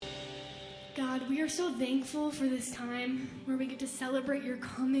God, we are so thankful for this time where we get to celebrate your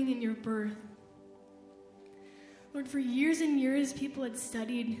coming and your birth. Lord, for years and years, people had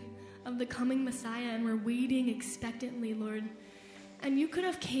studied of the coming Messiah and were waiting expectantly, Lord. And you could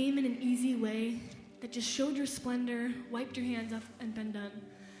have came in an easy way that just showed your splendor, wiped your hands off, and been done.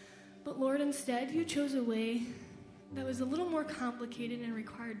 But Lord, instead, you chose a way that was a little more complicated and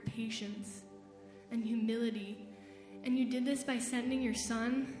required patience and humility. And you did this by sending your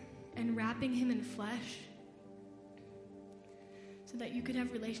Son and wrapping him in flesh so that you could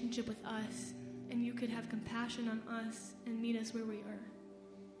have relationship with us and you could have compassion on us and meet us where we are.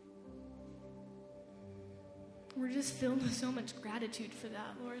 We're just filled with so much gratitude for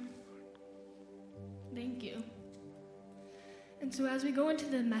that, Lord. Thank you. And so as we go into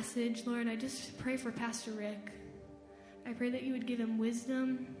the message, Lord, I just pray for Pastor Rick. I pray that you would give him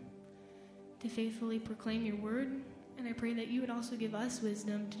wisdom to faithfully proclaim your word. And I pray that you would also give us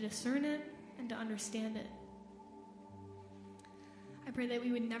wisdom to discern it and to understand it. I pray that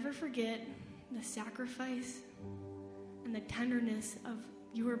we would never forget the sacrifice and the tenderness of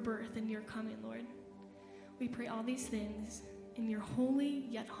your birth and your coming, Lord. We pray all these things in your holy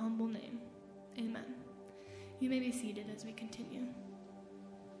yet humble name. Amen. You may be seated as we continue.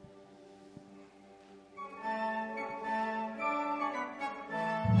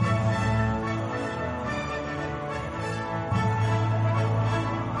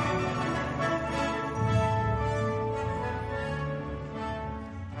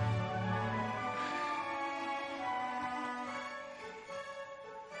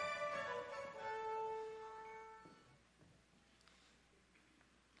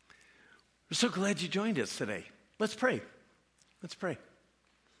 We're so glad you joined us today. Let's pray. Let's pray.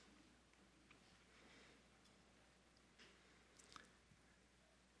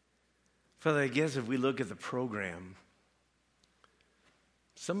 Father, I guess if we look at the program,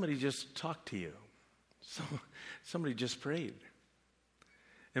 somebody just talked to you. Somebody just prayed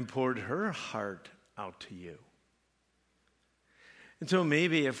and poured her heart out to you. And so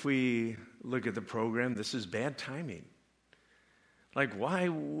maybe if we look at the program, this is bad timing. Like, why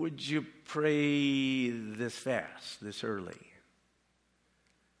would you pray this fast, this early?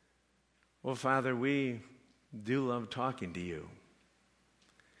 Well, Father, we do love talking to you.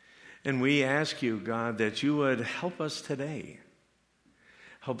 And we ask you, God, that you would help us today.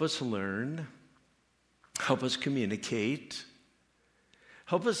 Help us learn. Help us communicate.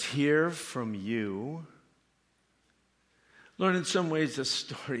 Help us hear from you. Lord, in some ways, the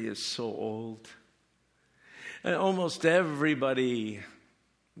story is so old. And almost everybody,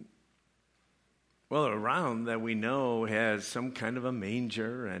 around that we know has some kind of a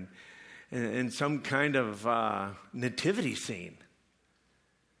manger and some kind of nativity scene.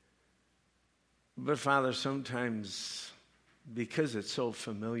 But Father, sometimes, because it's so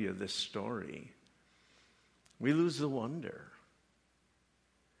familiar, this story, we lose the wonder.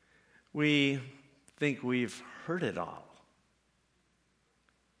 We think we've heard it all.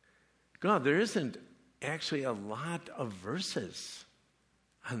 God, there isn't actually a lot of verses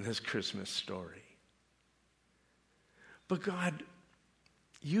on this Christmas story. But God,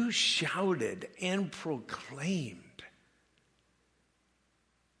 you shouted and proclaimed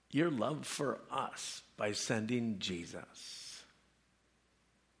your love for us by sending Jesus.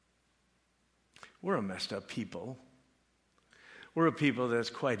 We're a messed up people. We're a people that's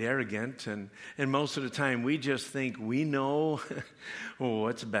quite arrogant, and most of the time we just think we know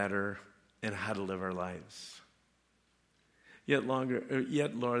what's better and how to live our lives. Yet,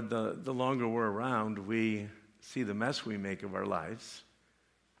 Lord, the longer we're around, we see the mess we make of our lives.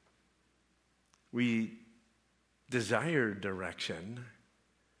 We desire direction,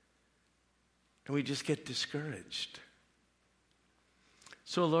 and we just get discouraged.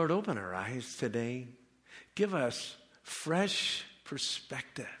 So, Lord, open our eyes today. Give us fresh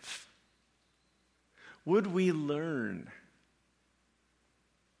perspective. Would we learn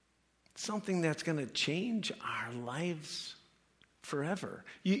something that's going to change our lives forever?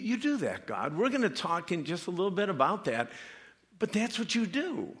 You do that, God. We're going to talk in just a little bit about that, but that's what you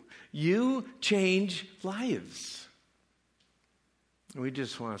do. You change lives. We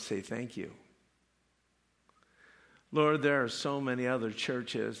just want to say thank you. Lord, there are so many other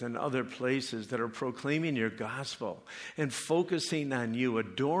churches and other places that are proclaiming your gospel and focusing on you,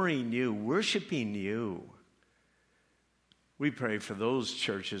 adoring you, worshiping you. We pray for those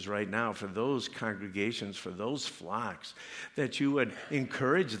churches right now, for those congregations, for those flocks, that you would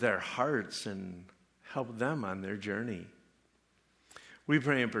encourage their hearts and help them on their journey. We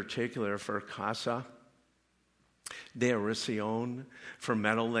pray in particular for Casa de Oración, for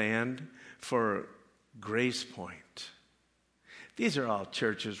Meadowland, for Grace Point. These are all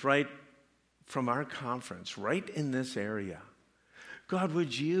churches right from our conference right in this area. God,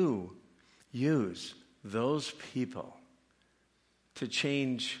 would you use those people to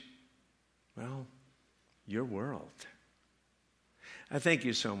change, well, your world? I thank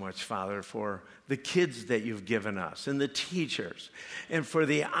you so much, Father, for the kids that you've given us and the teachers and for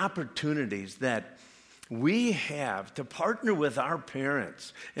the opportunities that we have to partner with our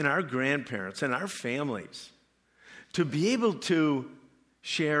parents and our grandparents and our families to be able to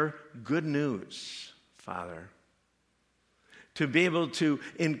share good news, Father, to be able to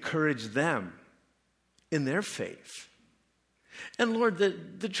encourage them in their faith. And Lord,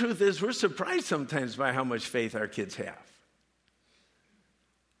 the truth is we're surprised sometimes by how much faith our kids have.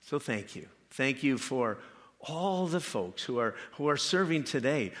 So thank you. Thank you for all the folks who are serving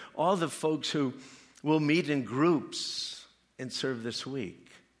today, all the folks who will meet in groups and serve this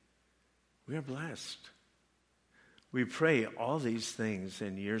week. We are blessed. We pray all these things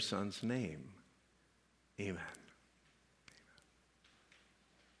in your Son's name. Amen.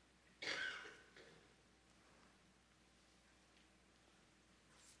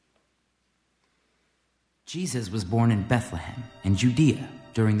 Jesus was born in Bethlehem in Judea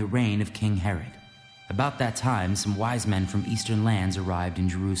during the reign of King Herod. About that time, some wise men from eastern lands arrived in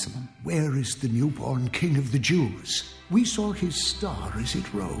Jerusalem. "Where is the newborn King of the Jews? We saw his star as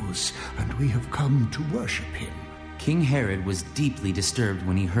it rose, and we have come to worship him." King Herod was deeply disturbed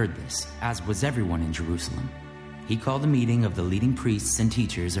when he heard this, as was everyone in Jerusalem. He called a meeting of the leading priests and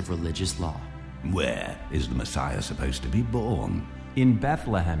teachers of religious law. "Where is the Messiah supposed to be born?" "In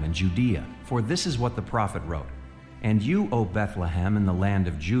Bethlehem in Judea, for this is what the prophet wrote. And you, O Bethlehem, in the land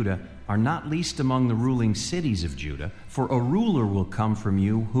of Judah, are not least among the ruling cities of Judah, for a ruler will come from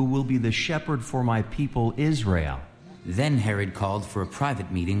you who will be the shepherd for my people Israel." Then Herod called for a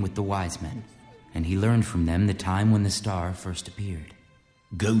private meeting with the wise men, and he learned from them the time when the star first appeared.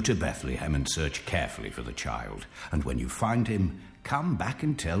 "Go to Bethlehem and search carefully for the child, and when you find him, come back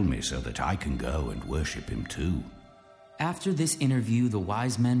and tell me so that I can go and worship him too." After this interview, the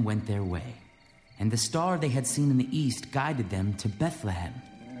wise men went their way, and the star they had seen in the east guided them to Bethlehem.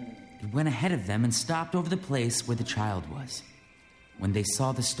 It went ahead of them and stopped over the place where the child was. When they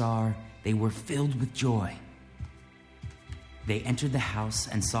saw the star, they were filled with joy. They entered the house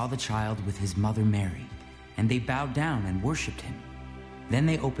and saw the child with his mother Mary, and they bowed down and worshipped him. Then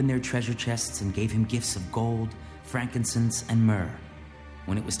they opened their treasure chests and gave him gifts of gold, frankincense, and myrrh.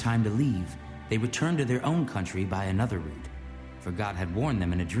 When it was time to leave, they returned to their own country by another route, for God had warned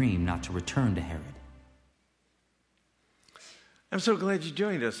them in a dream not to return to Herod. I'm so glad you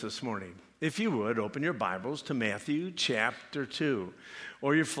joined us this morning. If you would, open your Bibles to Matthew chapter 2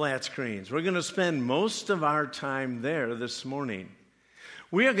 or your flat screens. We're going to spend most of our time there this morning.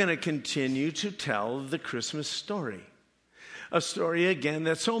 We are going to continue to tell the Christmas story. A story, again,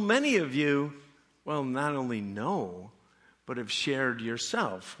 that so many of you, well, not only know, but have shared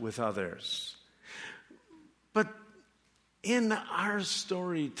yourself with others. But in our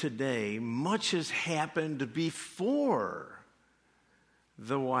story today, much has happened before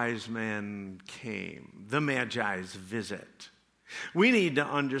the wise man came, the Magi's visit. We need to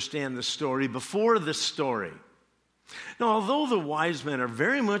understand the story before the story. Now, although the wise men are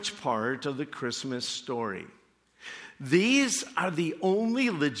very much part of the Christmas story, these are the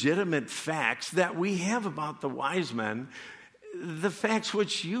only legitimate facts that we have about the wise men, the facts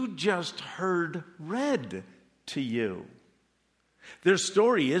which you just heard read to you. Their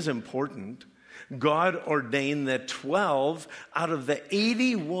story is important. God ordained that 12 out of the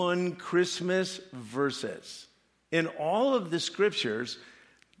 81 Christmas verses in all of the scriptures,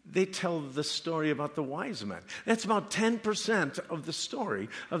 they tell the story about the wise men. That's about 10% of the story,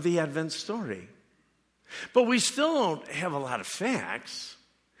 of the Advent story. But we still don't have a lot of facts.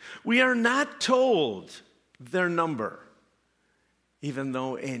 We are not told their number, even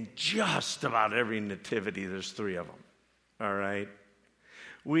though in just about every nativity there's 3 of them. All right?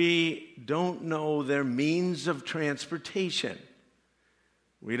 We don't know their means of transportation.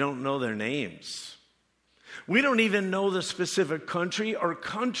 We don't know their names. We don't even know the specific country or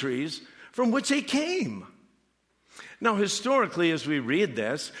countries from which they came. Now, historically, as we read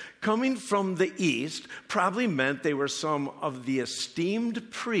this, coming from the east probably meant they were some of the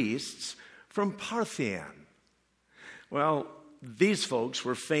esteemed priests from Parthian. Well, these folks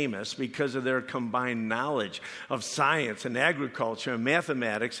were famous because of their combined knowledge of science and agriculture and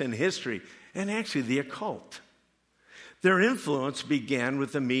mathematics and history and actually the occult. Their influence began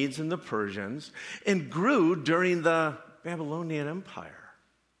with the Medes and the Persians and grew during the Babylonian Empire.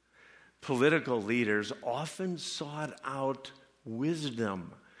 Political leaders often sought out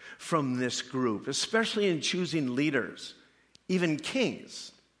wisdom from this group, especially in choosing leaders, even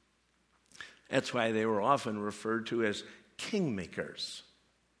kings. That's why they were often referred to as kingmakers.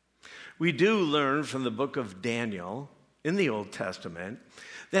 We do learn from the book of Daniel in the Old Testament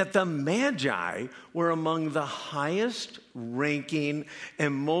that the Magi were among the highest ranking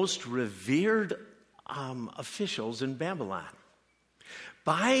and most revered officials in Babylon.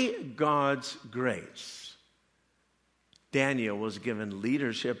 By God's grace, Daniel was given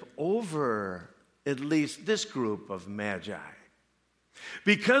leadership over at least this group of Magi.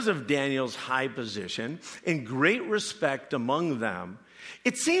 Because of Daniel's high position and great respect among them,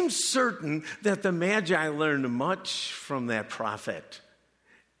 it seems certain that the Magi learned much from that prophet.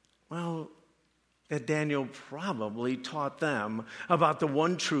 Well, that Daniel probably taught them about the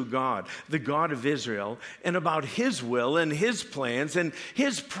one true God, the God of Israel, and about his will and his plans and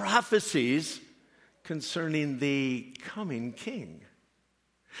his prophecies concerning the coming king.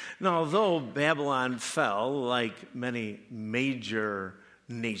 Now, although Babylon fell like many major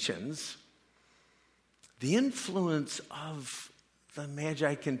nations, the influence of the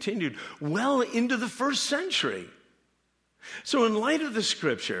Magi continued well into the first century. So in light of the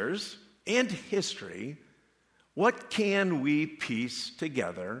scriptures and history, what can we piece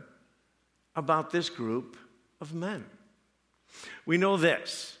together about this group of men? We know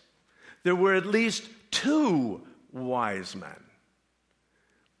this. There were at least 2 wise men.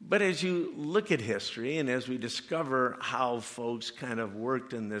 But as you look at history and as we discover how folks kind of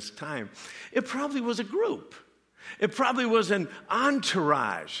worked in this time, it probably was a group. It probably was an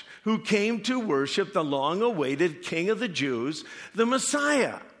entourage who came to worship the long-awaited King of the Jews, the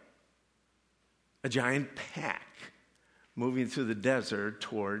Messiah. A giant pack moving through the desert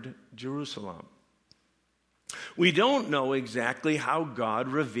toward Jerusalem. We don't know exactly how God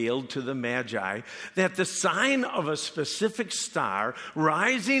revealed to the Magi that the sign of a specific star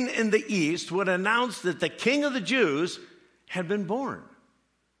rising in the east would announce that the King of the Jews had been born.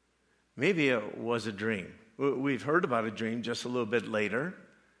 Maybe it was a dream. We've heard about a dream just a little bit later,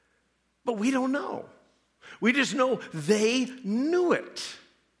 but we don't know. We just know they knew it.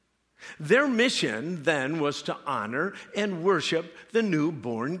 Their mission then was to honor and worship the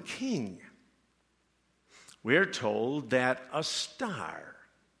newborn king. We're told that a star,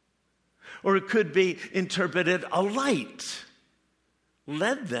 or it could be interpreted a light,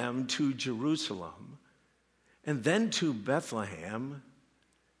 led them to Jerusalem, and then to Bethlehem,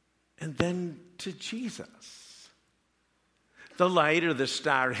 and then to Jesus. The light or the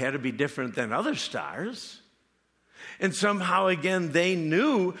star had to be different than other stars. And somehow, again, they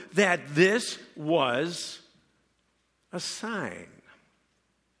knew that this was a sign.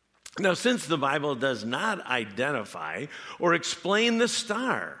 Now, since the Bible does not identify or explain the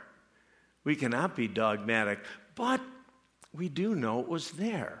star, we cannot be dogmatic, but we do know it was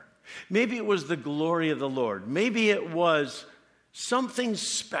there. Maybe it was the glory of the Lord. Maybe it was something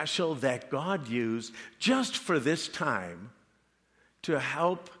special that God used just for this time to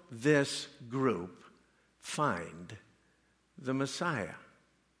help this group find the Messiah.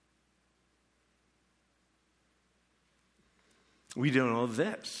 We don't know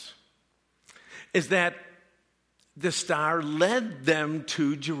this. Is that the star led them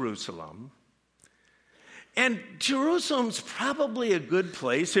to Jerusalem. And Jerusalem's probably a good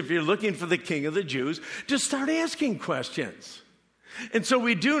place, if you're looking for the King of the Jews, to start asking questions. And so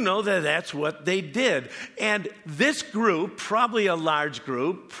we do know that that's what they did. And this group, probably a large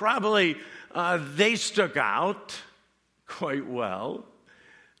group, probably they stuck out quite well.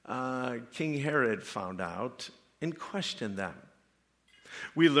 King Herod found out and questioned them.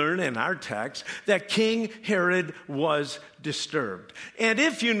 We learn in our text that King Herod was disturbed. And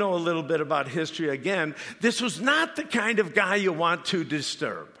if you know a little bit about history again, this was not the kind of guy you want to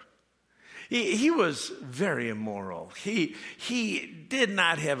disturb. He was very immoral. He did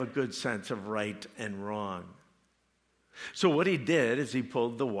not have a good sense of right and wrong. So what he did is he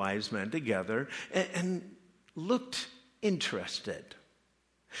pulled the wise men together and looked interested.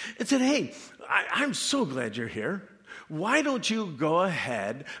 And said, hey, I'm so glad you're here. Why don't you go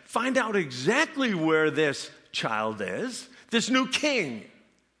ahead, find out exactly where this child is, this new king,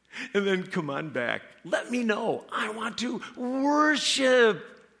 and then come on back. Let me know. I want to worship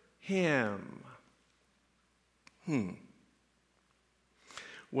him.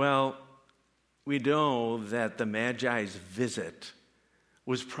 Well, we know that the Magi's visit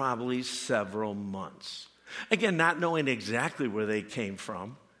was probably several months. Again, not knowing exactly where they came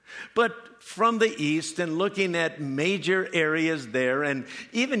from, but from the east and looking at major areas there and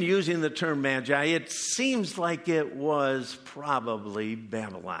even using the term Magi, it seems like it was probably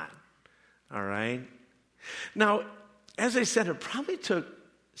Babylon. All right? Now, as I said, it probably took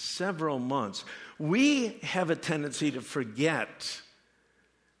several months. We have a tendency to forget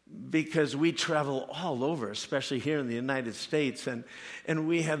because we travel all over, especially here in the United States, and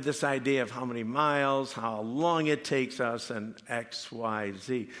we have this idea of how many miles, how long it takes us, and X, Y,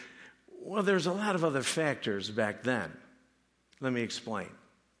 Z. Well, there's a lot of other factors back then. Let me explain.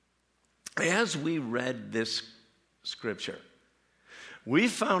 As we read this scripture, we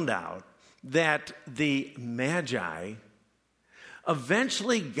found out that the Magi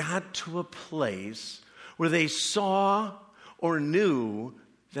eventually got to a place where they saw or knew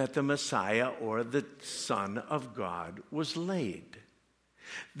that the Messiah or the Son of God was laid.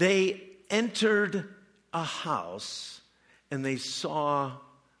 They entered a house and they saw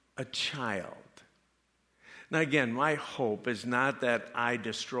a child. Now again, my hope is not that I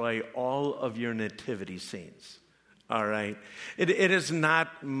destroy all of your nativity scenes. All right? It is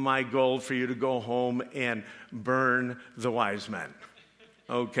not my goal for you to go home and burn the wise men.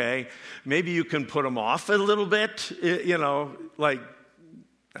 Okay? Maybe you can put them off a little bit, like,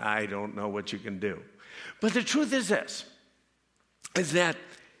 I don't know what you can do. But the truth is this, is that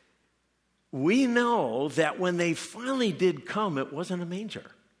we know that when they finally did come, it wasn't a manger.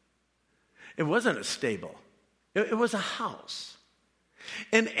 It wasn't a stable. It was a house.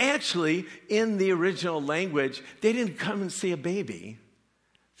 And actually, in the original language, they didn't come and see a baby.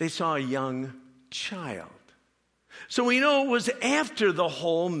 They saw a young child. So we know it was after the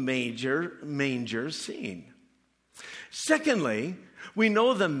whole manger scene. Secondly, we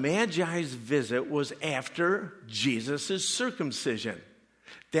know the Magi's visit was after Jesus' circumcision.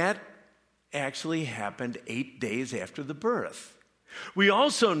 That actually happened 8 days after the birth. We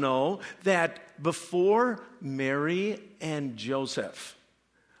also know that before Mary and Joseph,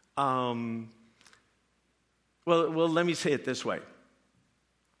 let me say it this way.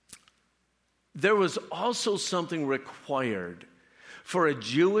 There was also something required for a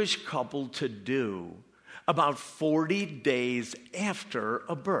Jewish couple to do about 40 days after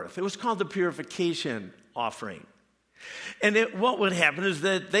a birth. It was called the purification offering. And what would happen is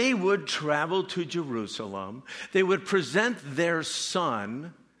that they would travel to Jerusalem, they would present their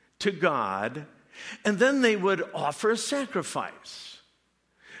son to God, and then they would offer a sacrifice.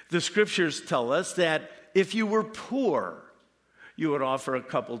 The scriptures tell us that if you were poor, you would offer a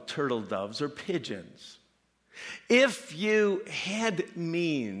couple turtle doves or pigeons. If you had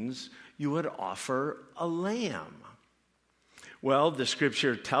means, you would offer a lamb. Well, the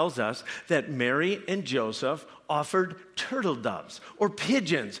scripture tells us that Mary and Joseph offered turtle doves or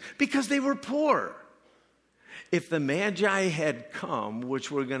pigeons because they were poor. If the Magi had come, which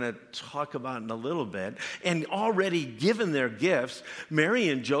we're going to talk about in a little bit, and already given their gifts, Mary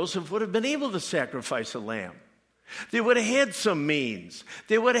and Joseph would have been able to sacrifice a lamb. They would have had some means.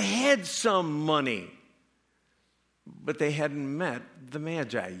 They would have had some money. But they hadn't met the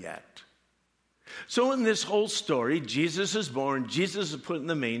Magi yet. So in this whole story, Jesus is born, Jesus is put in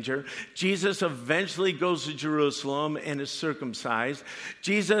the manger, Jesus eventually goes to Jerusalem and is circumcised.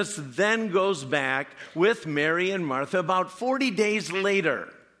 Jesus then goes back with Mary and Martha about 40 days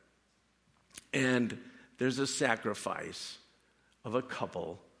later. And there's a sacrifice of a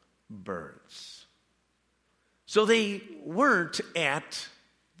couple birds. So they weren't at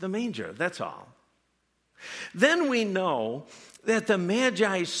the manger, that's all. Then we know that the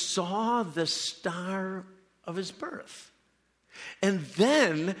Magi saw the star of his birth. And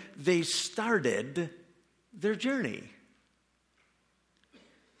then they started their journey.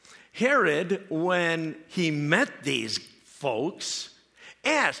 Herod, when he met these folks,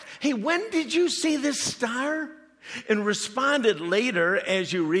 asked, "Hey, when did you see this star?" And responded later,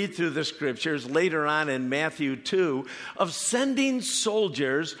 as you read through the scriptures, later on in Matthew 2, of sending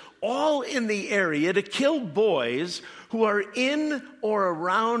soldiers all in the area to kill boys who are in or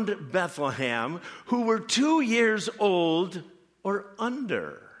around Bethlehem who were 2 years old or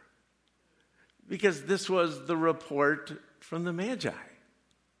under. Because this was the report from the Magi.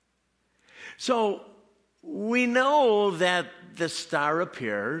 So we know that the star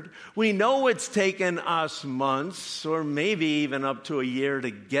appeared. We know it's taken us months or maybe even up to a year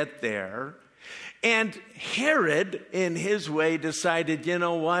to get there. And Herod, in his way, decided, you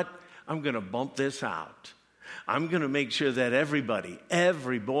know what? I'm going to bump this out. I'm going to make sure that every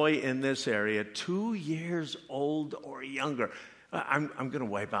boy in this area, 2 years old or younger, I'm going to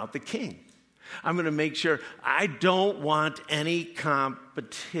wipe out the king. I'm going to make sure I don't want any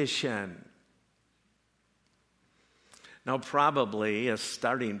competition. Now, probably a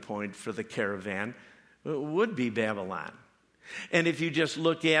starting point for the caravan would be Babylon. And if you just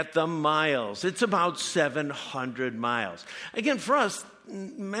look at the miles, it's about 700 miles. Again, for us,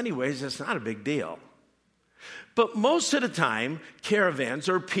 in many ways, it's not a big deal. But most of the time, caravans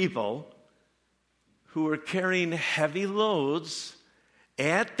or people who were carrying heavy loads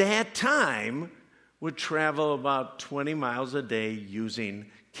at that time would travel about 20 miles a day using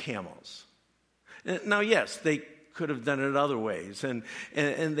camels. Now, yes, they could have done it other ways, and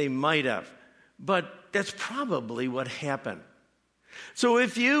they might have, but that's probably what happened. So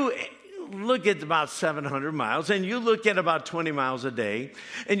if you look at about 700 miles, and you look at about 20 miles a day,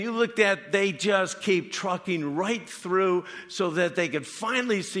 and you looked at they just keep trucking right through so that they could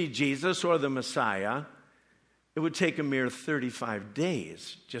finally see Jesus or the Messiah, it would take a mere 35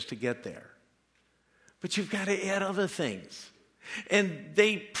 days just to get there. But you've got to add other things. And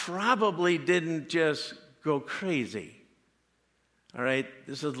they probably didn't just go crazy. All right,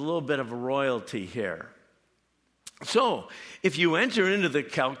 this is a little bit of a royalty here. So, if you enter into the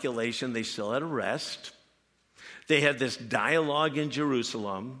calculation, they still had a rest. They had this dialogue in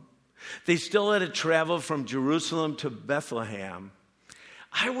Jerusalem. They still had to travel from Jerusalem to Bethlehem.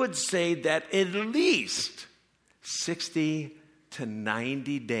 I would say that at least 60 to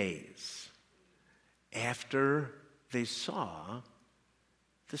 90 days after they saw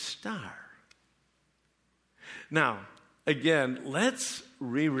the star. Now, again, let's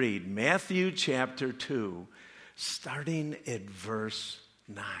reread Matthew chapter 2, starting at verse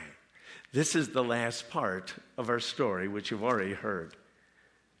 9. This is the last part of our story, which you've already heard.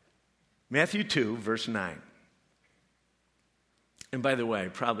 Matthew 2, verse 9. And by the way,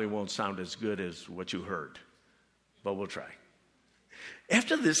 it probably won't sound as good as what you heard, but we'll try.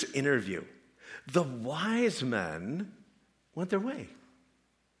 After this interview, the wise men went their way.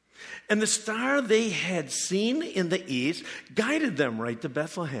 And the star they had seen in the east guided them right to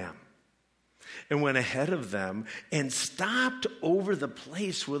Bethlehem, and went ahead of them and stopped over the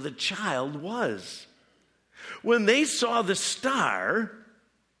place where the child was. When they saw the star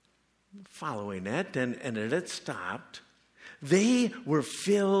following it, and it had stopped, they were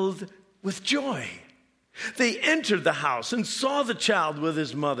filled with joy. They entered the house and saw the child with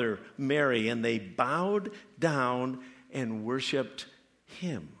his mother, Mary, and they bowed down and worshiped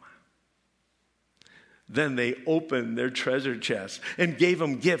him. Then they opened their treasure chests and gave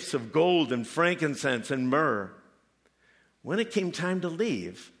him gifts of gold and frankincense and myrrh. When it came time to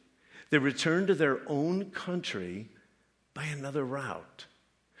leave, they returned to their own country by another route.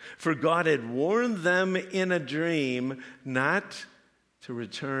 For God had warned them in a dream not to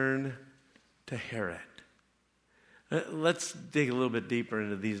return to Herod. Let's dig a little bit deeper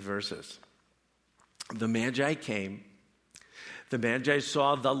into these verses. The Magi came. The Magi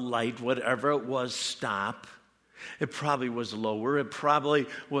saw the light, whatever it was, stop. It probably was lower. It probably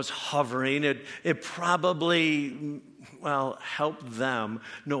was hovering. It probably, helped them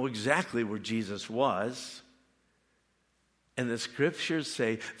know exactly where Jesus was. And the scriptures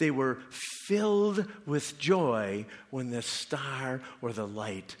say they were filled with joy when the star or the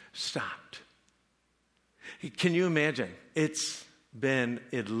light stopped. Can you imagine? It's been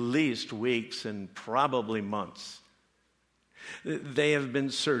at least weeks and probably months. They have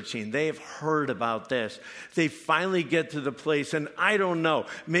been searching. They have heard about this. They finally get to the place, and I don't know,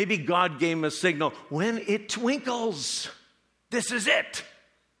 maybe God gave them a signal. When it twinkles, this is it.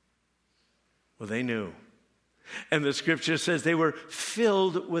 Well, they knew. And the scripture says they were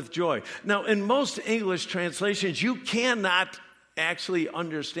filled with joy. Now, in most English translations, you cannot actually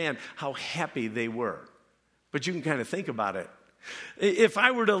understand how happy they were. But you can kind of think about it. If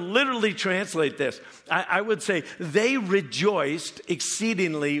I were to literally translate this, I would say they rejoiced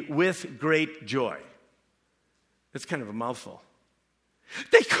exceedingly with great joy. That's kind of a mouthful.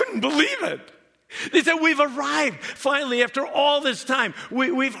 They couldn't believe it. They said, we've arrived. Finally, after all this time,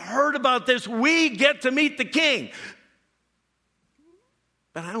 we've heard about this. We get to meet the king.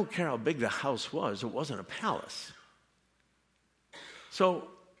 But I don't care how big the house was. It wasn't a palace. So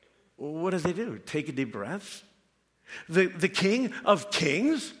what did they do? Take a deep breath? The King of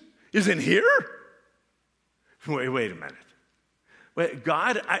Kings isn't here? Wait a minute. Wait,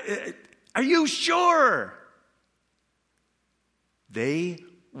 God, are you sure? They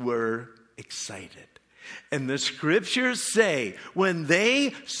were excited. And the scriptures say when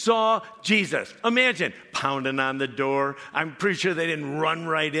they saw Jesus, imagine pounding on the door. I'm pretty sure they didn't run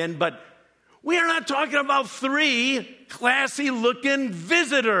right in, but we are not talking about 3 classy looking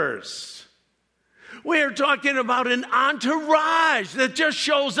visitors. We're talking about an entourage that just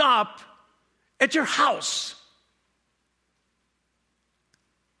shows up at your house.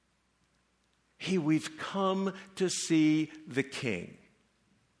 Hey, we've come to see the king.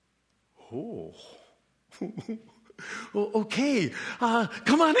 Oh, okay.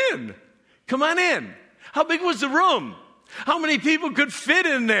 Come on in. Come on in. How big was the room? How many people could fit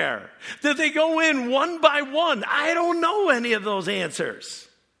in there? Did they go in one by one? I don't know any of those answers.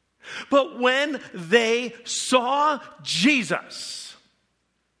 But when they saw Jesus,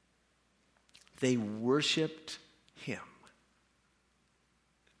 They worshiped him.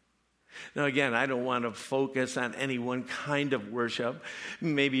 Now, again, I don't want to focus on any one kind of worship.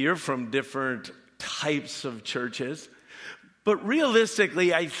 Maybe you're from different types of churches. But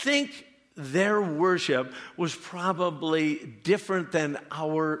realistically, I think their worship was probably different than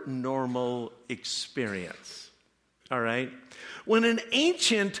our normal experience. All right? When an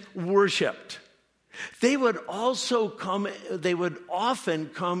ancient worshiped, they would often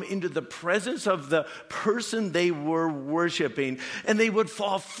come into the presence of the person they were worshiping, and they would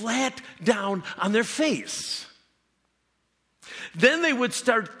fall flat down on their face. Then they would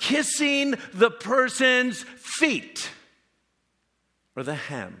start kissing the person's feet or the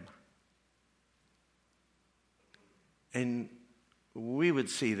hem. And we would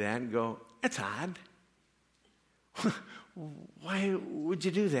see that and go, that's odd. Why would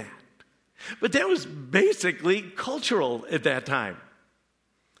you do that? But that was basically cultural at that time.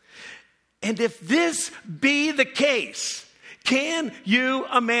 And if this be the case, can you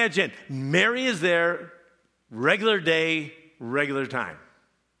imagine? Mary is there, regular day, regular time.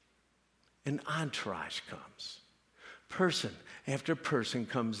 An entourage comes. Person after person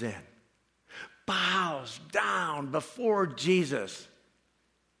comes in, bows down before Jesus,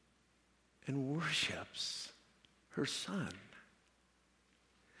 and worships her son.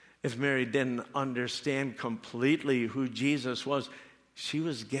 If Mary didn't understand completely who Jesus was, she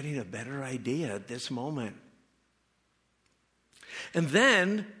was getting a better idea at this moment. And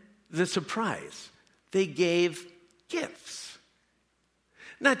then the surprise. They gave gifts.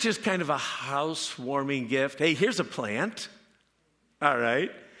 Not just kind of a housewarming gift. Hey, here's a plant. All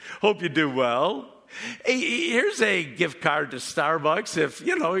right. Hope you do well. Hey, here's a gift card to Starbucks if,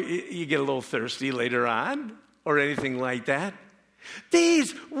 you get a little thirsty later on or anything like that.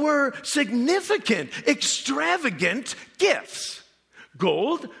 These were significant, extravagant gifts.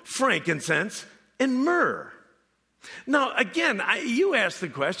 Gold, frankincense, and myrrh. Now, again, you asked the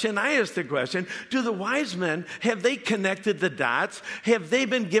question, I asked the question, do the wise men, have they connected the dots? Have they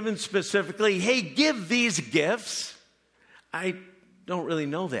been given specifically, hey, give these gifts? I don't really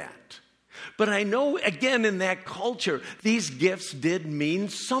know that. But I know, again, in that culture, these gifts did mean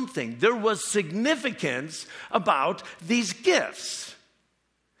something. There was significance about these gifts.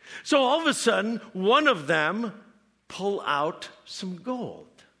 So all of a sudden, one of them pull out some gold.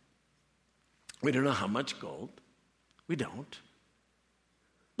 We don't know how much gold. We don't.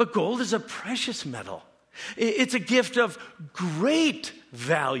 But gold is a precious metal. It's a gift of great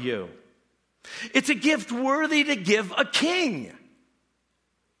value. It's a gift worthy to give a king.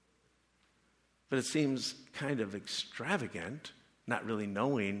 But it seems kind of extravagant, not really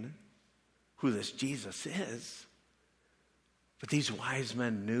knowing who this Jesus is. But these wise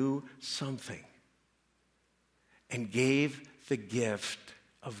men knew something and gave the gift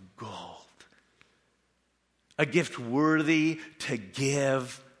of gold. A gift worthy to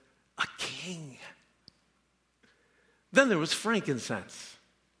give a king. Then there was frankincense.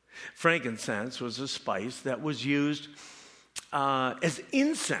 Frankincense was a spice that was used as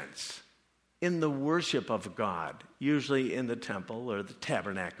incense in the worship of God, usually in the temple or the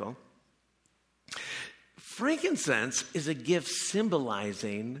tabernacle. Frankincense is a gift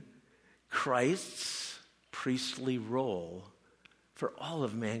symbolizing Christ's priestly role for all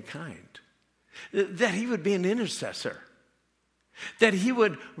of mankind. That he would be an intercessor. That he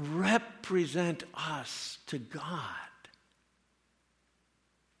would represent us to God.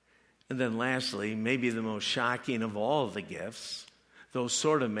 And then lastly, maybe the most shocking of all the gifts, those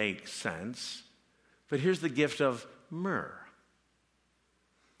sort of make sense, but here's the gift of myrrh.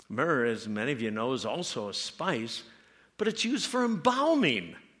 Myrrh, as many of you know, is also a spice, but it's used for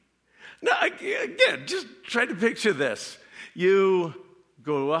embalming. Now, again, just try to picture this. You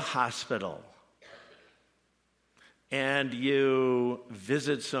go to a hospital and you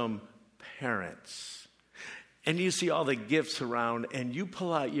visit some parents and you see all the gifts around and you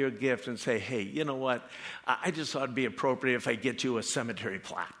pull out your gift and say, hey, you know what? I just thought it'd be appropriate if I get you a cemetery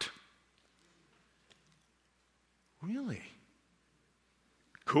plot. Really?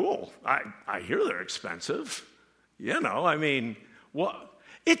 Cool. I hear they're expensive. What?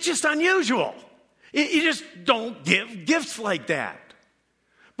 It's just unusual. You just don't give gifts like that.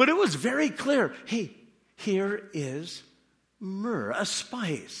 But it was very clear. Hey, here is myrrh, a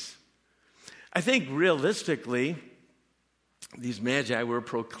spice. I think realistically, these Magi were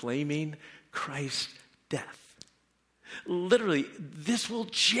proclaiming Christ's death. Literally, this will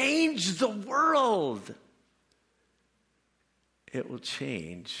change the world. It will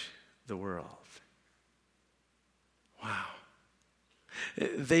change the world. Wow.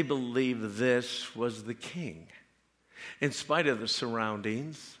 They believed this was the king. In spite of the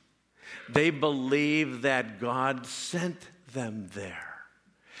surroundings, They believed that God sent them there.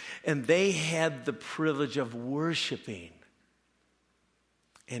 And they had the privilege of worshiping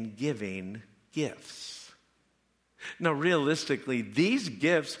and giving gifts. Now, realistically, these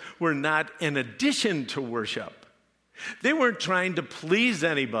gifts were not in addition to worship. They weren't trying to please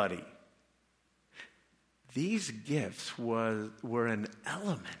anybody. These gifts were an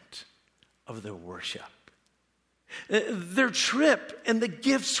element of their worship. Their trip and the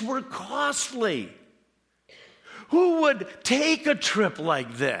gifts were costly. Who would take a trip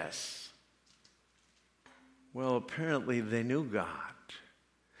like this? Well, apparently they knew God.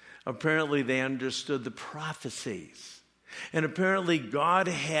 Apparently they understood the prophecies. And apparently God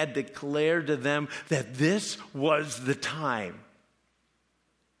had declared to them that this was the time.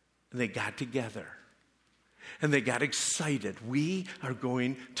 And they got together. And they got excited. We are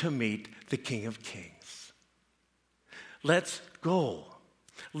going to meet the King of Kings. Let's go.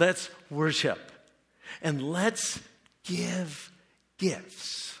 Let's worship. And let's give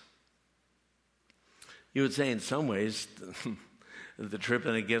gifts. You would say in some ways the trip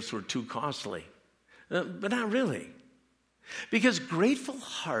and the gifts were too costly. But not really. Because grateful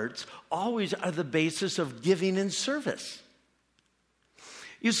hearts always are the basis of giving and service.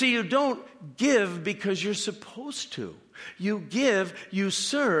 You see, you don't give because you're supposed to. You give, you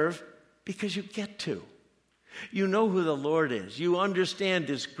serve because you get to. You know who the Lord is. You understand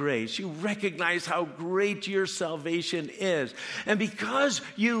His grace. You recognize how great your salvation is. And because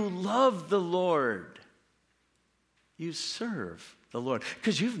you love the Lord, you serve the Lord.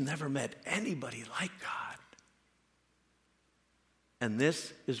 Because you've never met anybody like God. And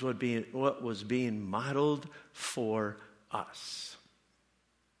this is what was being modeled for us.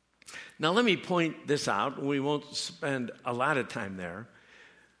 Now, let me point this out. We won't spend a lot of time there.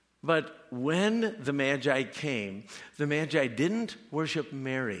 But when the Magi came, the Magi didn't worship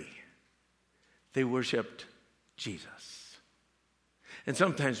Mary. They worshiped Jesus. And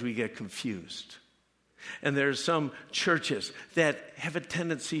sometimes we get confused. And there's some churches that have a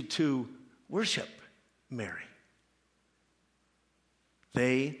tendency to worship Mary.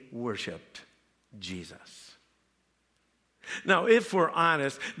 They worshiped Jesus. Now, if we're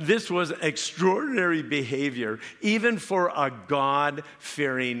honest, this was extraordinary behavior, even for a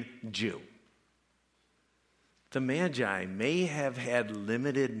God-fearing Jew. The Magi may have had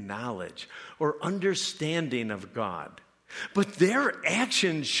limited knowledge or understanding of God, but their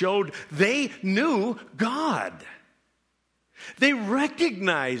actions showed they knew God. They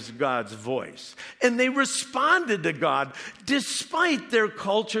recognized God's voice, and they responded to God despite their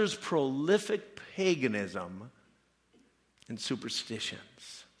culture's prolific paganism and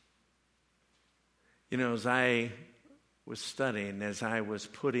superstitions. You know, as I was studying, as I was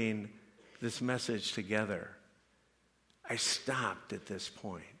putting this message together, I stopped at this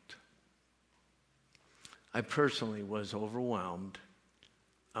point. I personally was overwhelmed,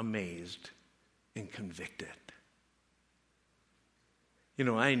 amazed, and convicted. You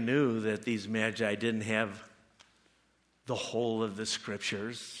know, I knew that these Magi didn't have the whole of the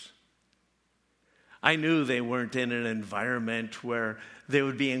Scriptures. I knew they weren't in an environment where they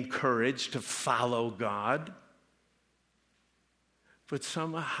would be encouraged to follow God. But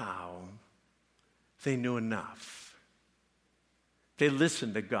somehow, they knew enough. They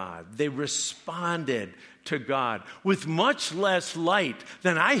listened to God. They responded to God with much less light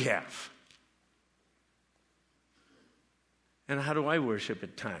than I have. And how do I worship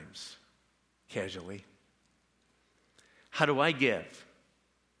at times? Casually. How do I give?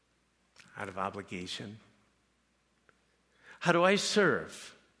 Out of obligation. How do I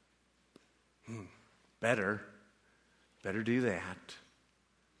serve? Better do that.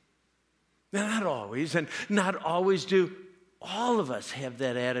 Now, not always, and not always do all of us have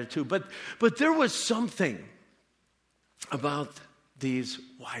that attitude. But there was something about these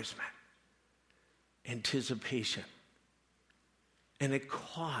wise men. Anticipation. And it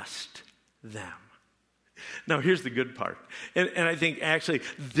cost them. Now, here's the good part. And I think actually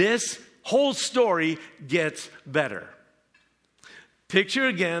this whole story gets better. Picture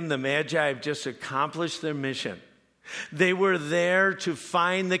again, the Magi have just accomplished their mission. They were there to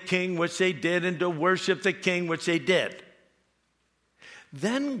find the king, which they did, and to worship the king, which they did.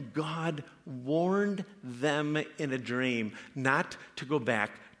 Then God warned them in a dream not to go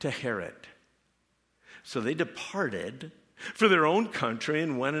back to Herod. So they departed for their own country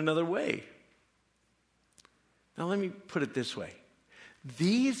and went another way. Now let me put it this way.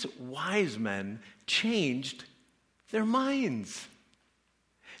 These wise men changed their minds.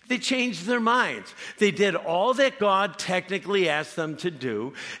 They changed their minds. They did all that God technically asked them to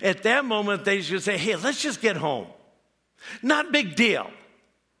do. At that moment, they should say, hey, let's just get home. Not big deal.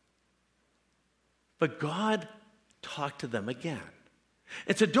 But God talked to them again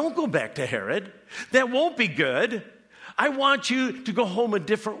and said, don't go back to Herod. That won't be good. I want you to go home a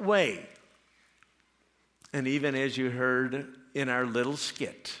different way. And even as you heard in our little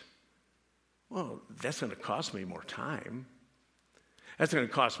skit, well, that's going to cost me more time. That's going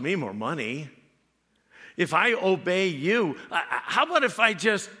to cost me more money. If I obey you, how about if I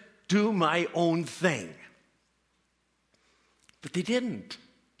just do my own thing? But they didn't.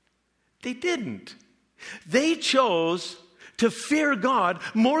 They didn't. They chose to fear God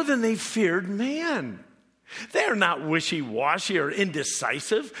more than they feared man. They're not wishy-washy or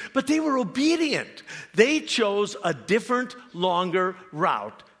indecisive, but they were obedient. They chose a different, longer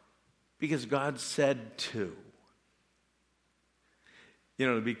route because God said to. You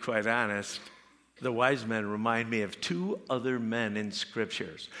know, to be quite honest, the wise men remind me of two other men in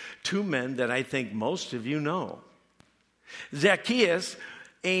scriptures. Two men that I think most of you know. Zacchaeus,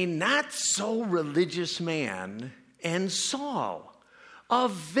 a not-so-religious man, and Saul, a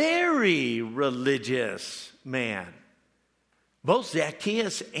very religious man. Both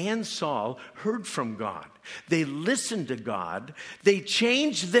Zacchaeus and Saul heard from God. They listened to God. They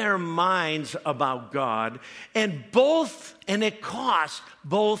changed their minds about God. And it cost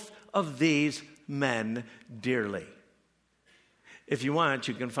both of these men dearly. If you want,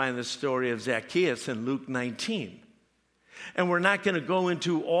 you can find the story of Zacchaeus in Luke 19. And we're not going to go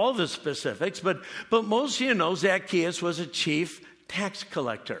into all the specifics, but most of you know Zacchaeus was a chief tax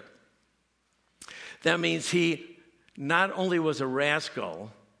collector. That means he not only was a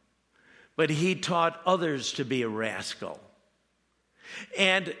rascal, but he taught others to be a rascal.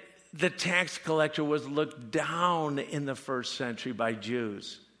 And the tax collector was looked down in the first century by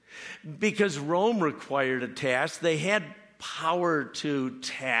Jews. Because Rome required a tax, they had power to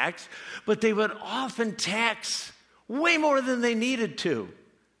tax, but they would often tax way more than they needed to,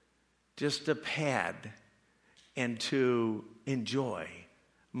 just to pad and to enjoy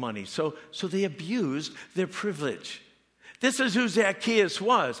money. So they abused their privilege. This is who Zacchaeus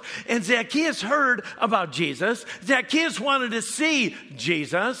was. And Zacchaeus heard about Jesus. Zacchaeus wanted to see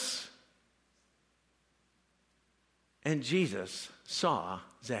Jesus. And Jesus saw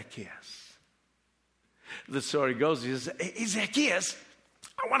Zacchaeus. The story goes, he says, hey, Zacchaeus,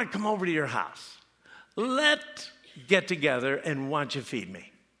 I want to come over to your house. Let's get together and why don't you feed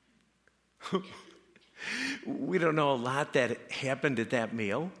me? We don't know a lot that happened at that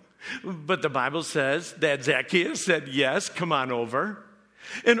meal, but the Bible says that Zacchaeus said, yes, come on over.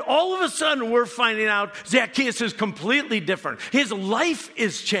 And all of a sudden we're finding out Zacchaeus is completely different. His life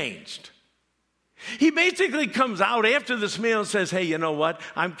is changed. He basically comes out after this meal and says, hey, you know what?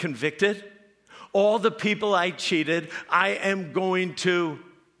 I'm convicted. All the people I cheated, I am going to,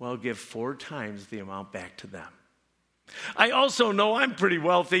 give 4 times the amount back to them. I also know I'm pretty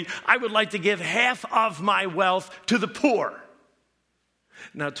wealthy. I would like to give half of my wealth to the poor.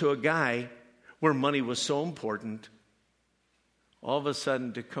 Now, to a guy where money was so important, all of a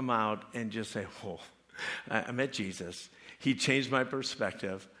sudden to come out and just say, I met Jesus. He changed my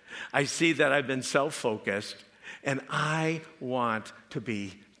perspective. I see that I've been self-focused, and I want to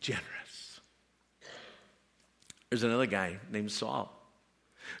be generous. There's another guy named Saul,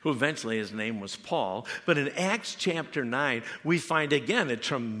 who eventually his name was Paul. But in Acts chapter 9, we find again a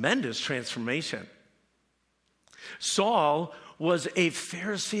tremendous transformation. Saul was a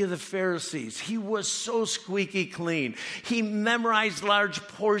Pharisee of the Pharisees. He was so squeaky clean. He memorized large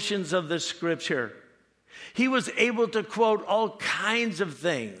portions of the scripture. He was able to quote all kinds of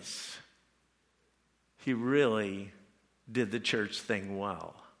things. He really did the church thing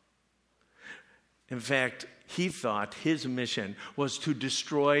well. In fact, he thought his mission was to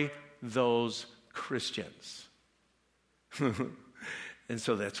destroy those Christians. And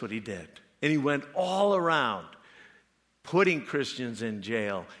so that's what he did. And he went all around putting Christians in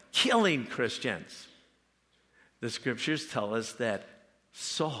jail, killing Christians. The scriptures tell us that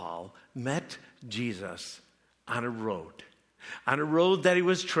Saul met Jesus on a road that he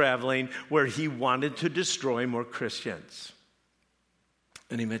was traveling where he wanted to destroy more Christians.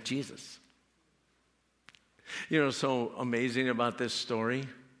 And he met Jesus. You know, so amazing about this story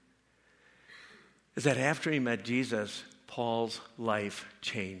is that after he met Jesus, Paul's life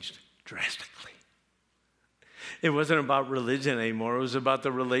changed drastically. It wasn't about religion anymore. It was about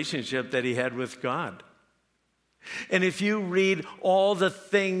the relationship that he had with God. And if you read all the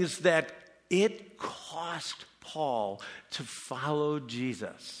things that it cost Paul to follow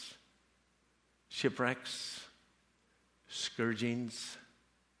Jesus, shipwrecks, scourgings,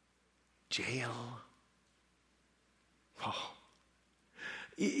 jail.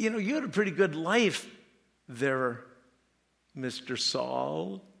 You know, you had a pretty good life there, Mr.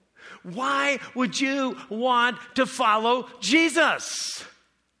 Saul. Why would you want to follow Jesus?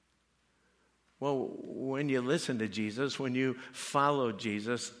 Well, when you listen to Jesus, when you follow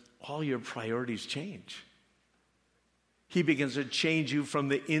Jesus, all your priorities change. He begins to change you from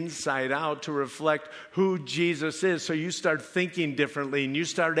the inside out to reflect who Jesus is. So you start thinking differently and you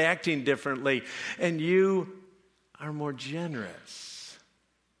start acting differently and you are more generous,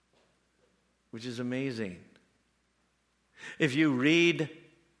 which is amazing. If you read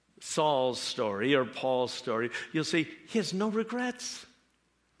Saul's story or Paul's story, you'll see he has no regrets.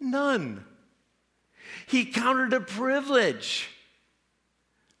 None. He counted a privilege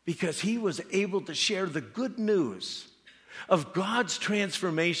because he was able to share the good news of God's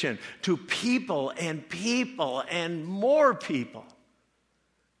transformation to people and more people.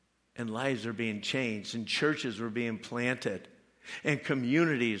 And lives are being changed, and churches were being planted, and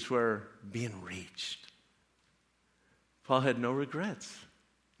communities were being reached. Paul had no regrets.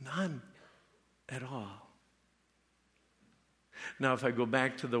 None at all. Now, if I go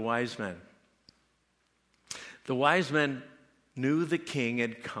back to the wise men knew the king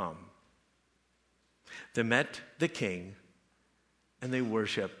had come. They met the king, and they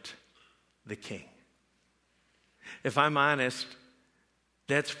worshiped the king. If I'm honest,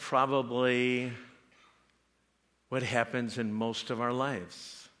 that's probably what happens in most of our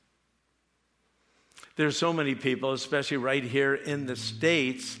lives. There's so many people, especially right here in the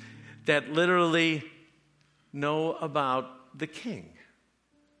States, that literally know about the king.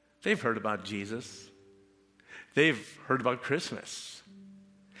 They've heard about Jesus. They've heard about Christmas.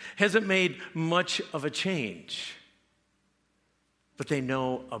 Hasn't made much of a change, but they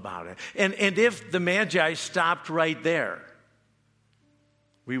know about it. And if the Magi stopped right there,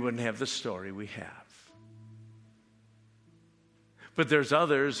 we wouldn't have the story we have. But there's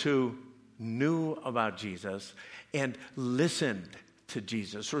others who knew about Jesus and listened to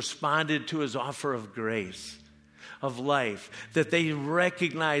Jesus, responded to his offer of grace, of life, that they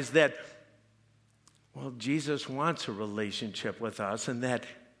recognized that, well, Jesus wants a relationship with us and that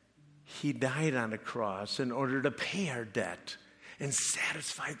he died on a cross in order to pay our debt and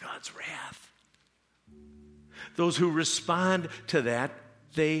satisfy God's wrath. Those who respond to that,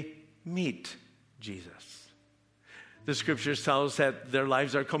 they meet Jesus. The scriptures tell us that their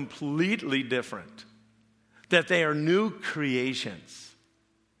lives are completely different, that they are new creations,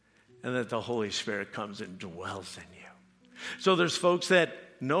 and that the Holy Spirit comes and dwells in you. So there's folks that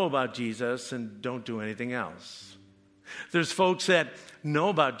know about Jesus and don't do anything else. There's folks that know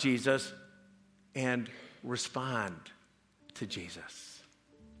about Jesus and respond to Jesus.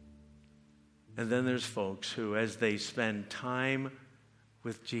 And then there's folks who, as they spend time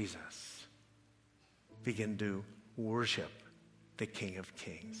with Jesus, begin to worship the King of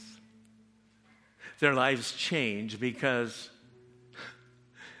Kings. Their lives change because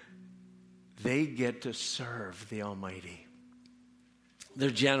they get to serve the Almighty. Their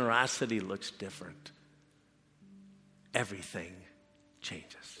generosity looks different. Everything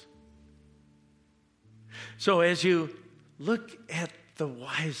changes. So as you look at the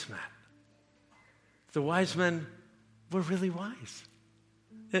wise men were really wise.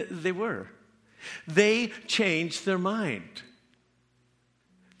 They were. They changed their mind.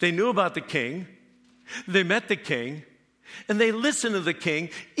 They knew about the king. They met the king. And they listened to the king,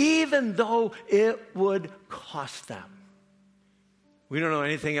 even though it would cost them. We don't know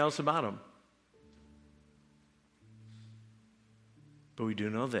anything else about him. But we do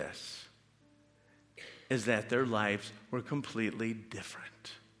know this, is that their lives were completely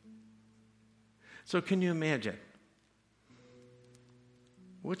different. So can you imagine?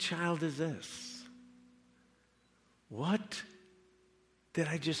 What child is this? What did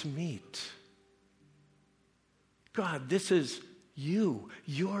I just meet? God, this is you,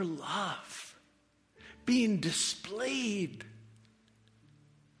 your love, being displayed.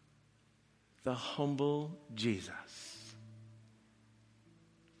 The humble Jesus.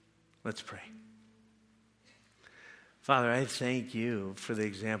 Let's pray. Father, I thank you for the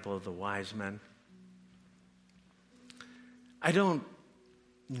example of the wise men. I don't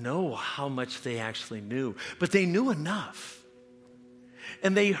know how much they actually knew, but they knew enough.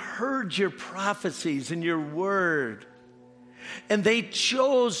 And they heard your prophecies and your word. And they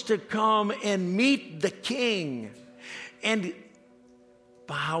chose to come and meet the king and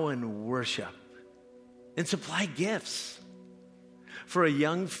bow and worship and supply gifts for a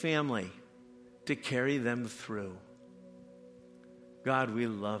young family to carry them through. God, we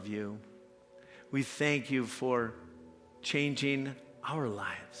love you. We thank you for changing our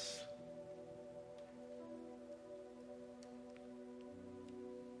lives.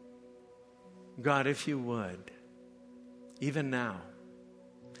 God, if you would, even now,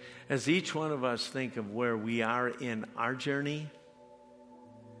 as each one of us think of where we are in our journey,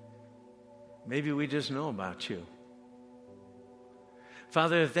 maybe we just know about you.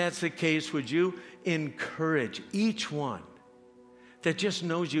 Father, if that's the case, would you encourage each one that just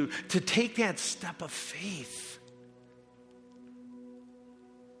knows you to take that step of faith,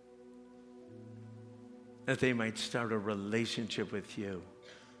 that they might start a relationship with you,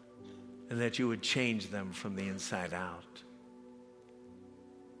 and that you would change them from the inside out.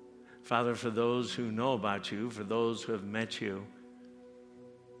 Father, for those who know about you, for those who have met you,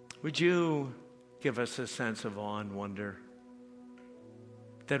 would you give us a sense of awe and wonder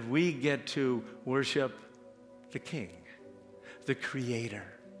that we get to worship the King, the Creator,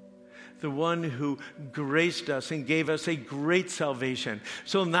 the one who graced us and gave us a great salvation.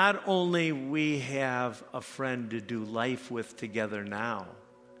 So not only we have a friend to do life with together now,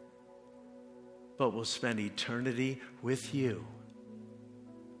 but we'll spend eternity with you.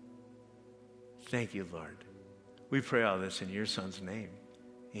 Thank you, Lord. We pray all this in your Son's name.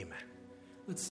 Amen.